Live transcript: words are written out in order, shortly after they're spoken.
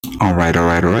All right.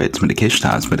 It's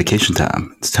medication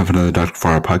time. It's time for another Dr.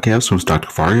 Kavarga Podcast. So it's Dr.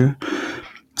 Kavarga.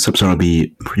 This episode will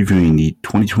be previewing the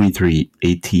 2023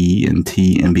 AT&T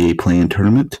NBA Play-In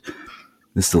Tournament.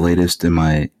 This is the latest in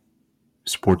my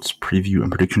sports preview and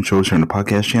prediction shows here on the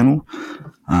podcast channel.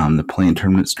 The Play-In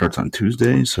Tournament starts on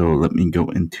Tuesday, so let me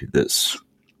go into this.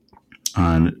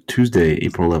 On Tuesday,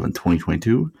 April 11th,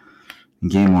 2022, in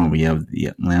Game 1, we have the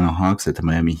Atlanta Hawks at the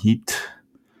Miami Heat.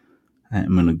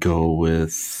 I'm going to go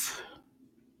with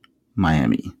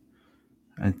Miami.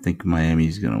 I think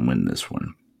Miami's going to win this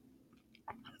one.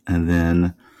 And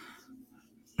then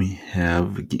we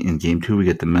have, in Game 2, we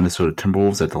get the Minnesota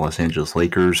Timberwolves at the Los Angeles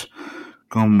Lakers.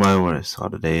 Going by what I saw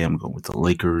today, I'm going with the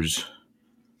Lakers.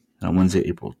 And on Wednesday,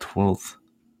 April 12th,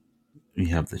 we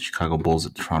have the Chicago Bulls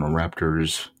at the Toronto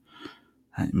Raptors.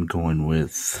 I'm going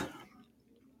to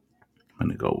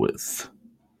go with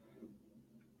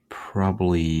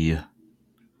probably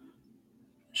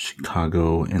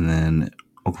Chicago, and then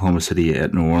Oklahoma City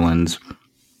at New Orleans.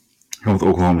 I go with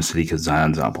Oklahoma City because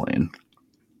Zion's not playing.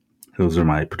 Those are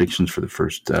my predictions for the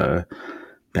first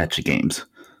batch of games.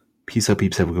 Peace out,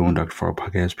 peeps. Have a good one. Dr. Kavarga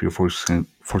Podcast. Be 4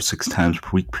 6 times per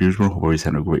week. Hope everybody's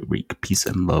having a great week. Peace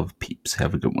and love, peeps.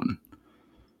 Have a good one.